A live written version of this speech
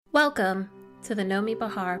Welcome to the Nomi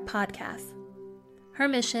Bahar podcast. Her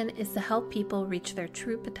mission is to help people reach their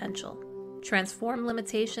true potential, transform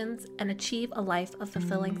limitations, and achieve a life of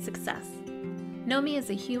fulfilling success. Nomi is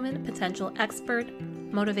a human potential expert,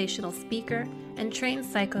 motivational speaker, and trained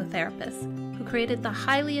psychotherapist who created the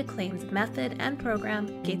highly acclaimed method and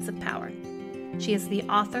program Gates of Power. She is the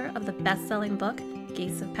author of the best-selling book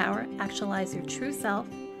Gates of Power: Actualize Your True Self,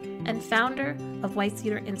 and founder of White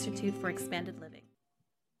Cedar Institute for Expanded Living.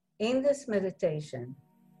 In this meditation,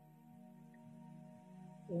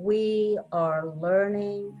 we are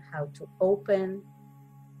learning how to open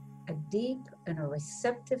a deep and a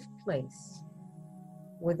receptive place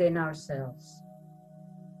within ourselves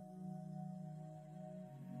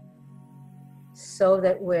so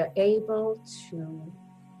that we're able to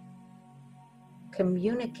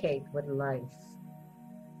communicate with life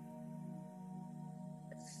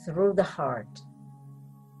through the heart.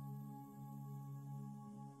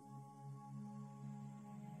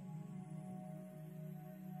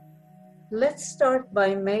 Let's start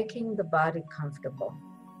by making the body comfortable.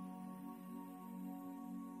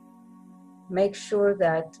 Make sure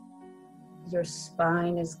that your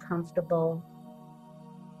spine is comfortable,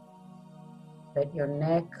 that your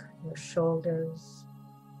neck, your shoulders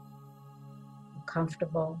are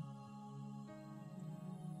comfortable.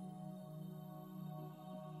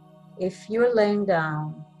 If you're laying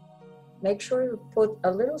down, make sure you put a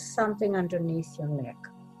little something underneath your neck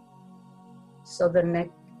so the neck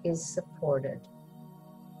is supported.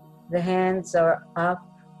 The hands are up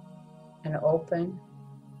and open.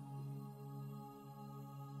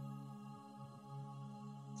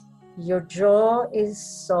 Your jaw is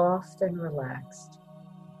soft and relaxed.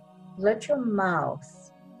 Let your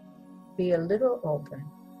mouth be a little open.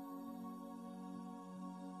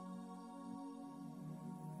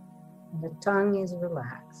 And the tongue is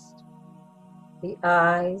relaxed. The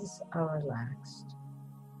eyes are relaxed.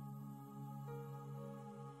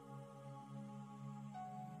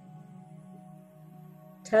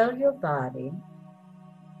 Tell your body,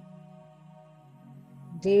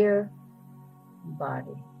 dear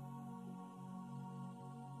body,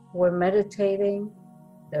 we're meditating,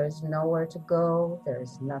 there is nowhere to go, there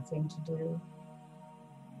is nothing to do.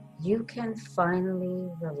 You can finally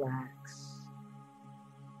relax.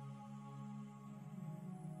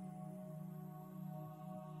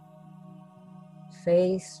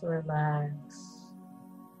 Face relax,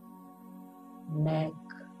 neck,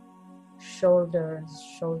 shoulders,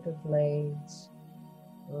 shoulder blades,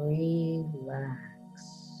 relax.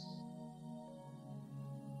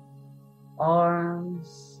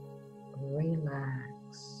 Arms,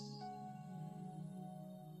 relax.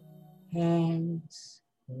 Hands,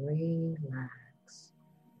 relax.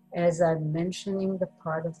 As I'm mentioning the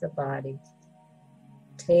part of the body,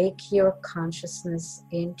 take your consciousness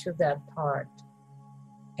into that part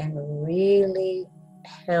and really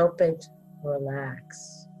help it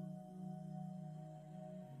relax.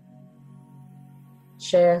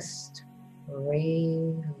 Chest,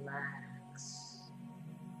 relax.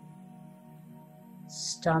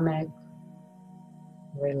 Stomach,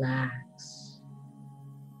 relax.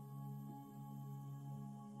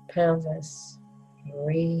 Pelvis,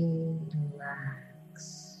 relax.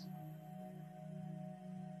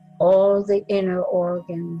 All the inner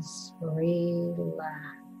organs,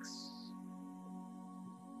 relax.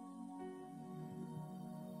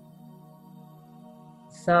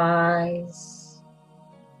 Thighs,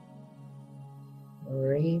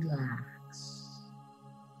 relax.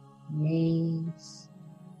 Knees,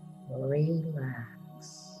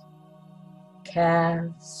 relax.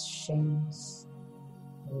 Calves, shins,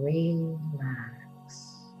 relax.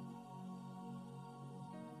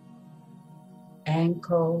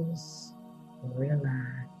 Ankles,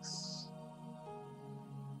 relax.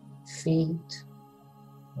 Feet,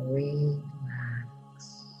 relax.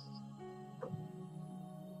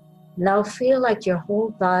 Now feel like your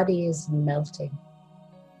whole body is melting,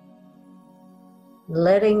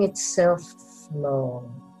 letting itself flow.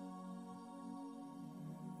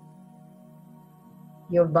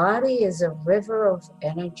 Your body is a river of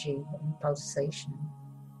energy and pulsation.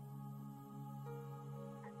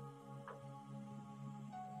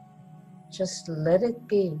 Just let it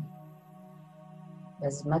be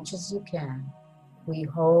as much as you can. We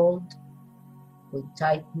hold, we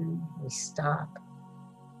tighten, we stop.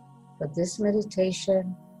 But this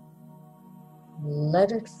meditation,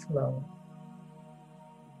 let it flow.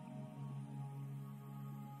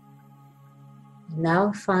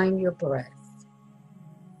 Now find your breath,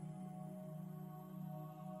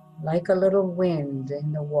 like a little wind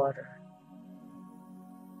in the water.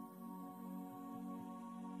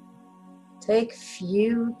 Take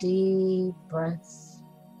few deep breaths.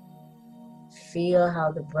 Feel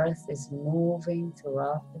how the breath is moving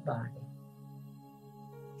throughout the body.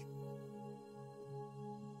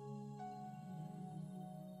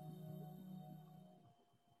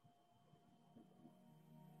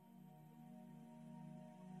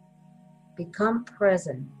 Become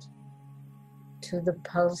present to the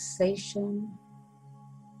pulsation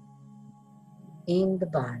in the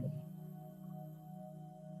body,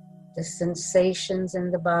 the sensations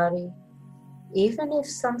in the body, even if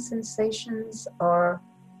some sensations are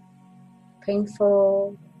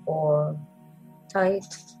painful or tight.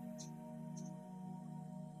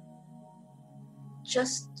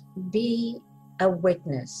 Just be a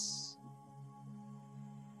witness.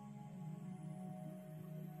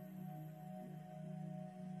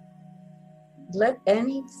 Let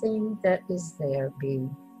anything that is there be,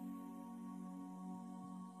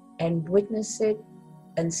 and witness it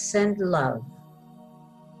and send love.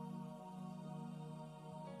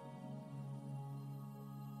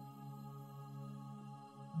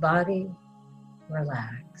 Body,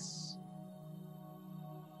 relax.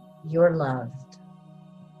 You're loved.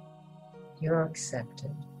 You're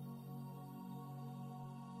accepted.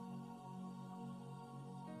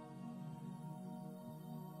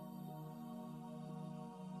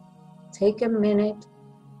 Take a minute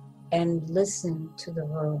and listen to the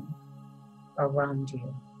room around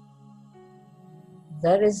you.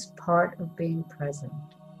 That is part of being present.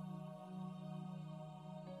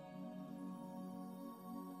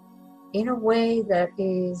 In a way that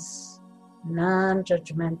is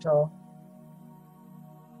non-judgmental,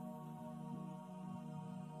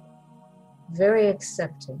 very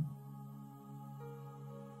accepting.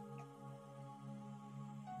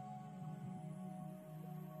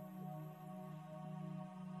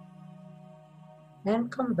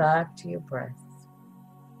 And come back to your breath.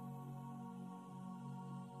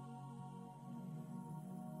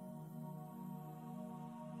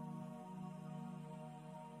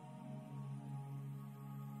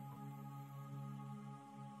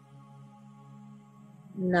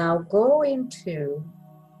 Now go into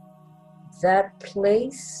that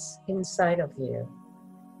place inside of you.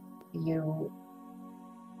 You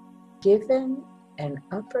given an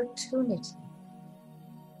opportunity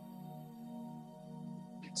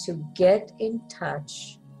to get in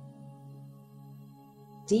touch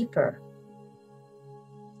deeper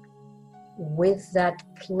with that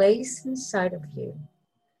place inside of you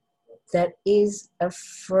that is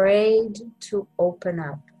afraid to open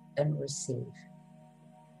up and receive.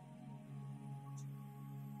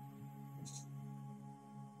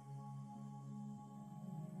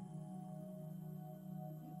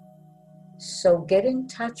 So get in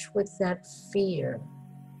touch with that fear.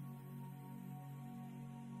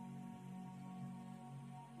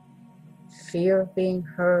 Fear of being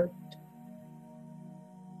hurt,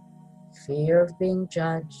 fear of being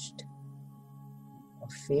judged, or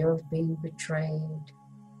fear of being betrayed,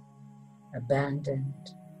 abandoned,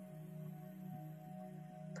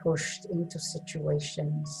 pushed into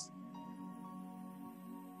situations.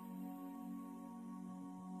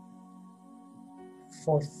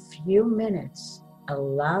 For a few minutes,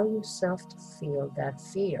 allow yourself to feel that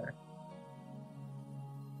fear.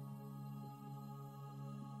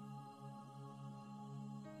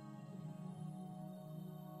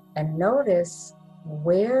 And notice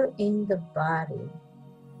where in the body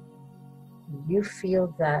you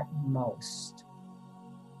feel that most.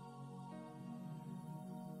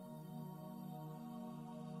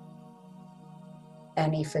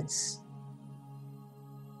 And if it's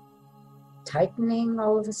tightening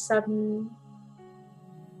all of a sudden,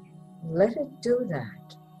 let it do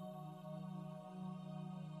that.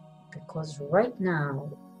 Because right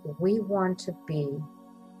now, we want to be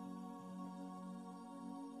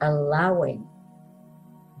allowing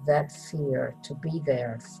that fear to be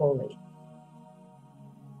there fully.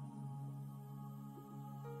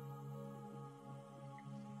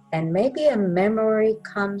 And maybe a memory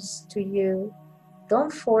comes to you.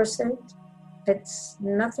 Don't force it. It's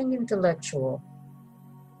nothing intellectual.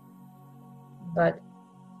 But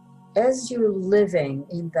as you're living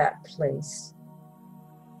in that place,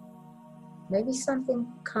 maybe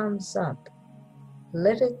something comes up.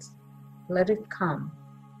 Let it come.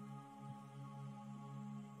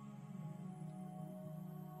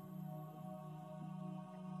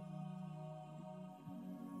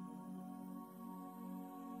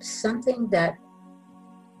 Something that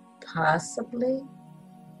possibly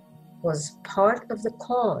was part of the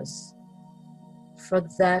cause for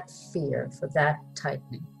that fear, for that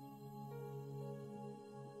tightening.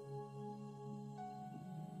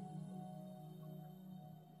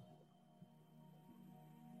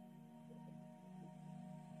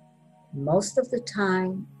 Most of the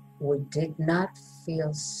time, we did not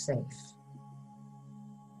feel safe.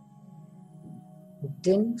 We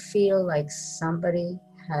didn't feel like somebody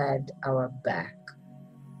had our back.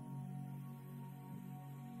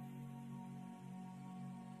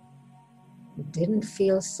 We didn't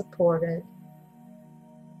feel supported.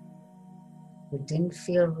 We didn't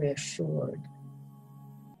feel reassured.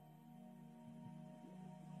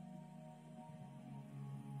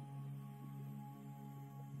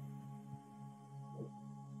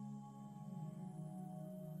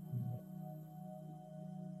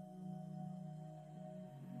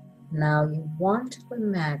 Now you want to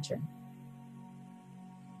imagine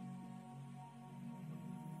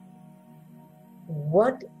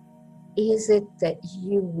what is it that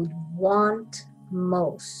you would want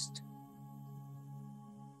most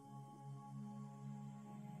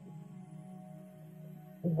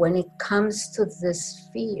when it comes to this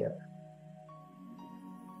fear.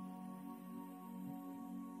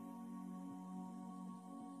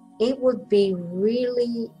 It would be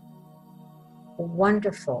really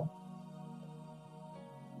wonderful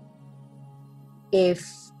if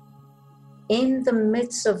in the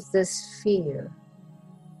midst of this fear,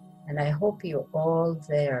 and I hope you're all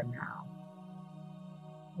there now,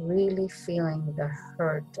 really feeling the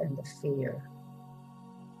hurt and the fear.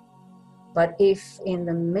 But if in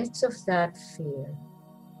the midst of that fear,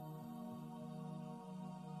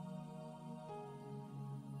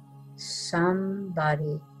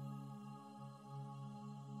 somebody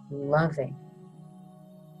loving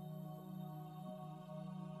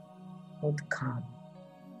would come.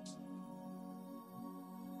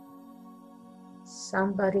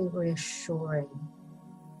 Somebody reassuring,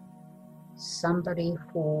 somebody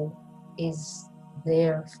who is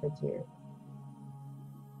there for you.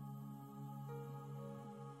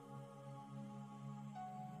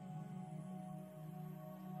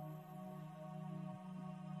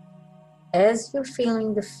 As you're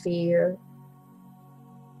feeling the fear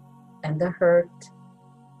and the hurt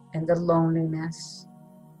and the loneliness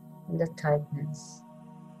and the tightness,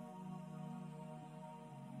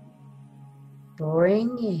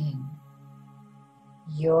 bring in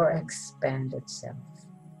your expanded self.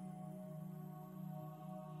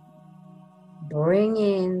 Bring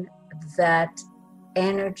in that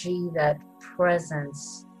energy, that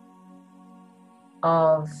presence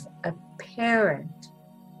of a parent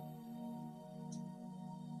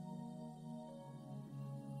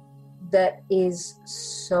that is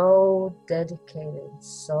so dedicated,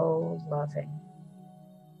 so loving.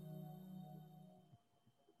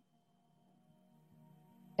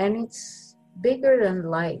 And it's bigger than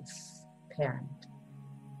life, parent.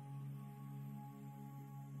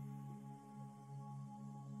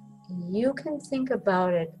 You can think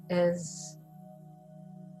about it as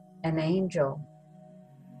an angel.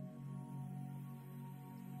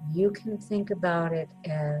 You can think about it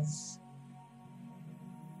as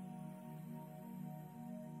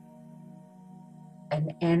an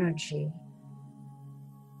energy,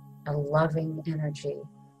 a loving energy.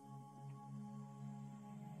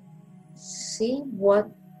 See what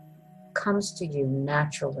comes to you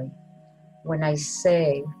naturally when I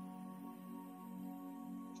say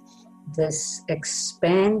this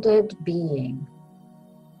expanded being,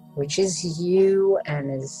 which is you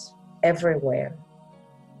and is everywhere,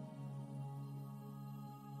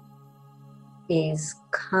 is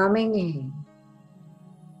coming in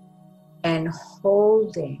and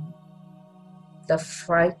holding the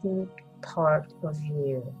frightened part of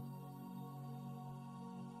you.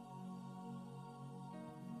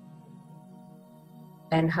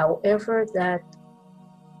 And however that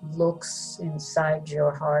looks inside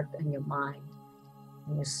your heart and your mind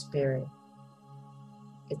and your spirit,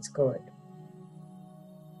 it's good.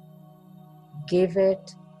 Give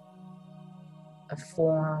it a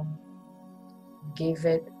form, give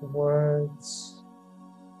it words,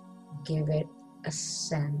 give it a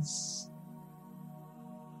sense.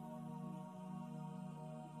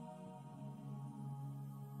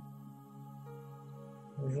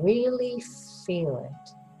 Really feel it.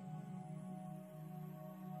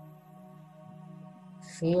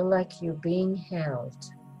 Feel like you're being held.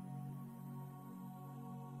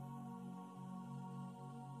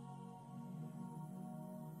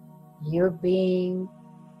 You're being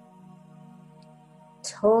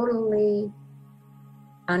totally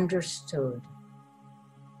understood,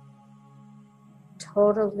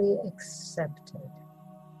 totally accepted.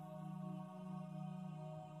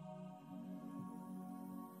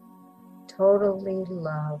 Totally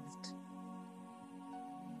loved,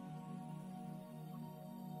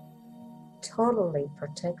 totally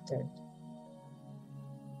protected.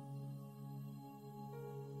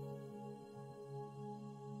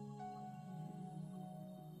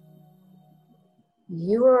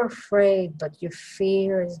 You are afraid, but your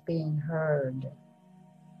fear is being heard.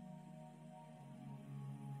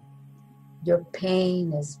 Your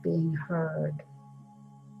pain is being heard.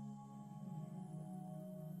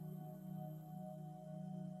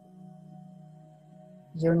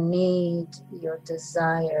 Your need, your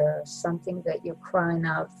desire, something that you're crying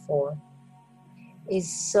out for,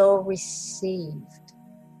 is so received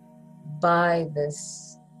by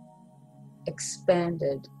this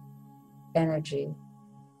expanded energy.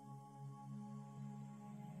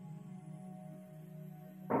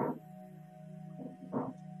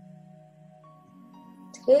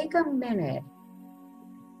 Take a minute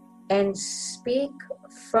and speak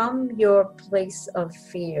from your place of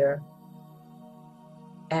fear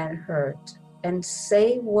and hurt, and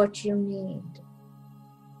say what you need.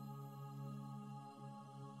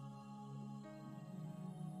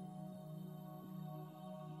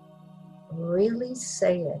 Really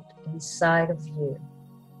say it inside of you.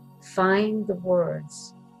 Find the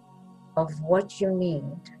words of what you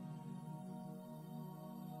need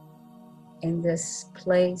in this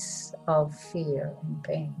place of fear and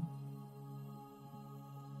pain.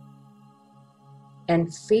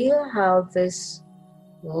 And feel how this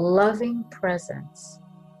loving presence,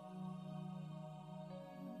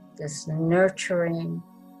 this nurturing,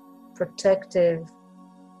 protective,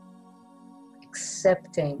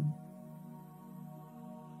 accepting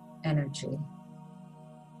energy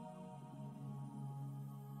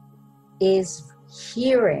is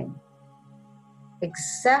hearing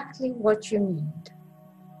exactly what you need.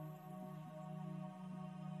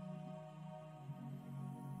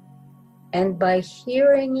 And by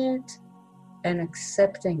hearing it and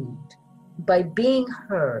accepting it, by being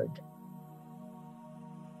heard,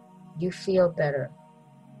 you feel better.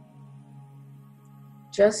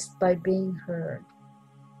 Just by being heard.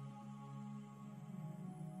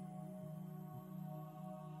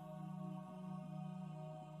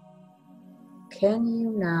 Can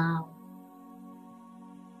you now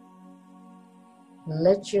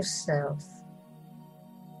let yourself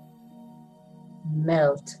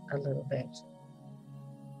melt a little bit?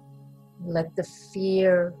 Let the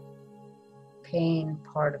fear, pain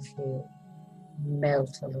part of you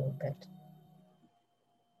melt a little bit.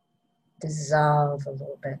 Dissolve a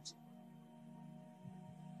little bit.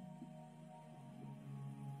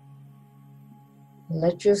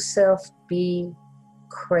 Let yourself be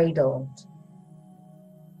cradled.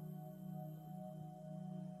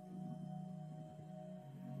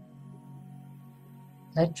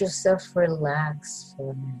 Let yourself relax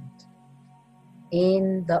for a minute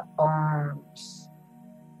in the arms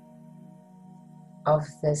of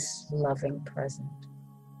this loving present.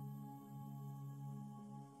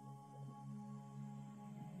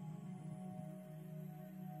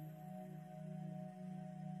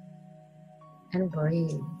 And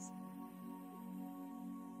breathe.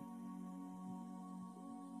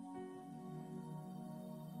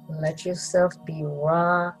 Let yourself be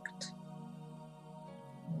rocked.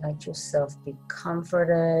 Let yourself be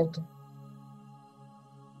comforted.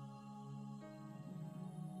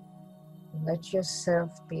 Let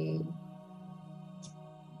yourself be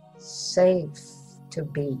safe to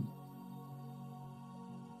be.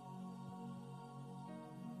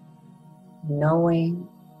 Knowing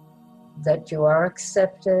that you are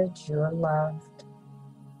accepted, you are loved.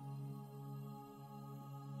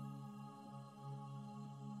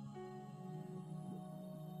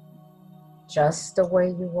 Just the way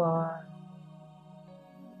you are.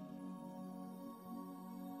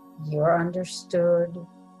 You're understood.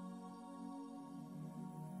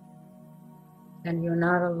 And you're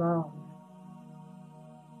not alone.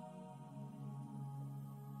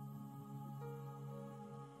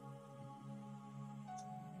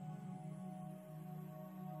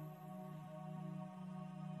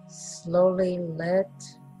 Slowly let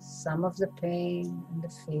some of the pain and the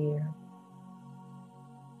fear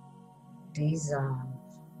dissolve.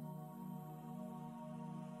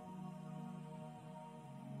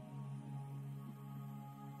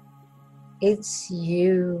 It's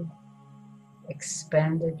you,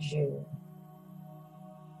 expanded you,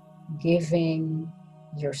 giving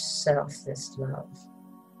yourself this love.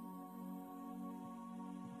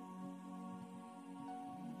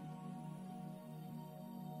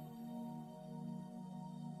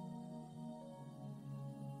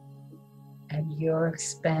 And your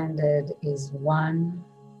expanded is one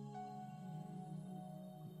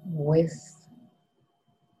with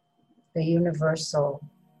the universal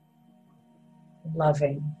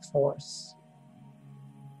loving force.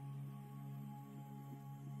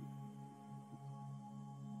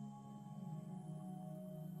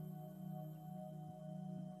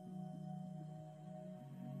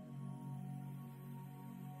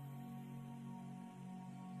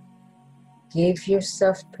 Give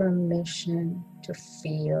yourself permission to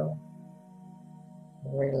feel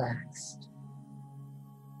relaxed.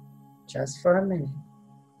 Just for a minute,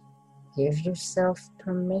 give yourself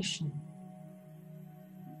permission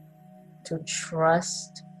to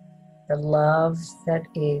trust the love that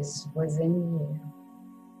is within you,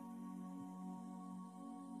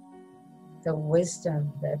 the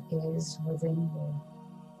wisdom that is within you.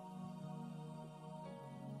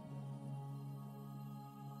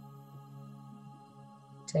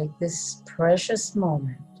 Take this precious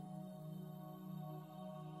moment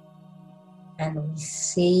and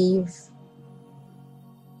receive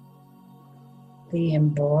the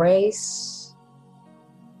embrace,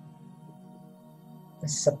 the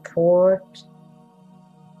support,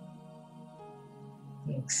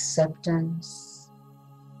 the acceptance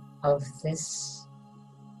of this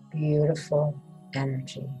beautiful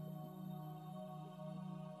energy.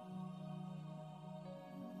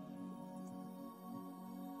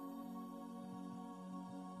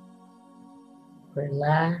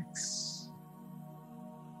 Relax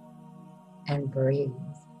and breathe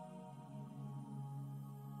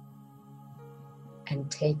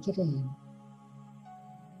and take it in.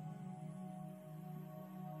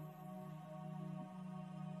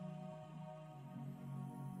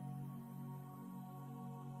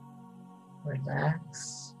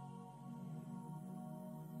 Relax,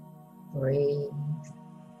 breathe,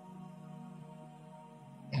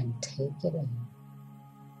 and take it in.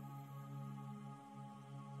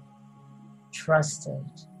 Trust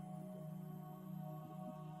it.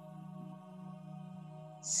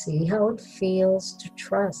 See how it feels to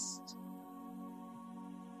trust.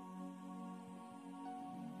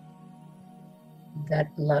 That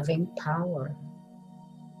loving power.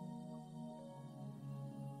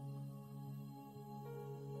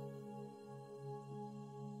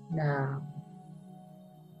 Now,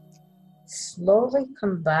 slowly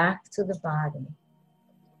come back to the body.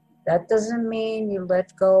 That doesn't mean you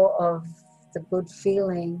let go of the good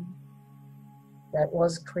feeling that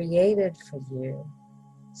was created for you.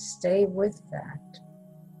 Stay with that.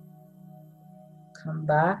 Come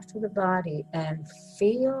back to the body and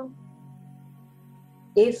feel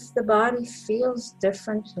if the body feels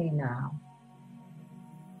differently now,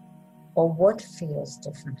 or what feels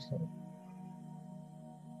differently.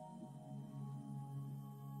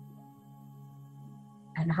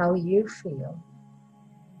 And how you feel.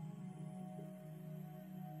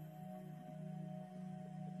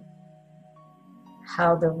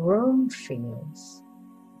 How the room feels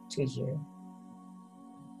to you.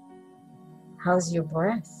 How's your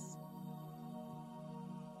breath?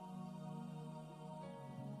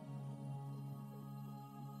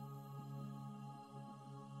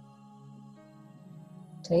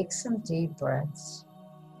 Take some deep breaths.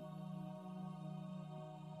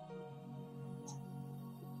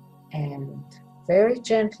 And very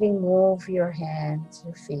gently move your hands,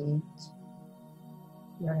 your feet,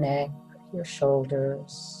 your neck, your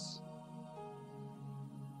shoulders.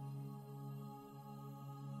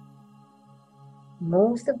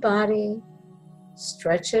 Move the body,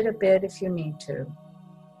 stretch it a bit if you need to.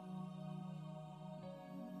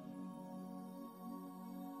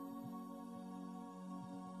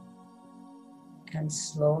 And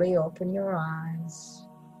slowly open your eyes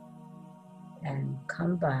and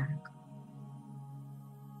come back.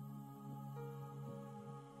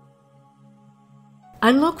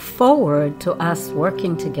 I look forward to us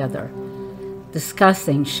working together,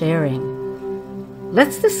 discussing, sharing.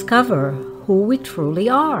 Let's discover who we truly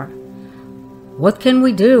are. What can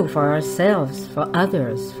we do for ourselves, for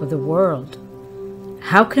others, for the world?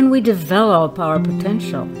 How can we develop our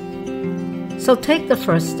potential? So take the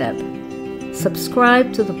first step.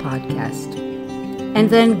 Subscribe to the podcast. And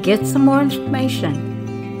then get some more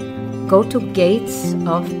information. Go to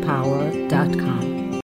gatesofpower.com.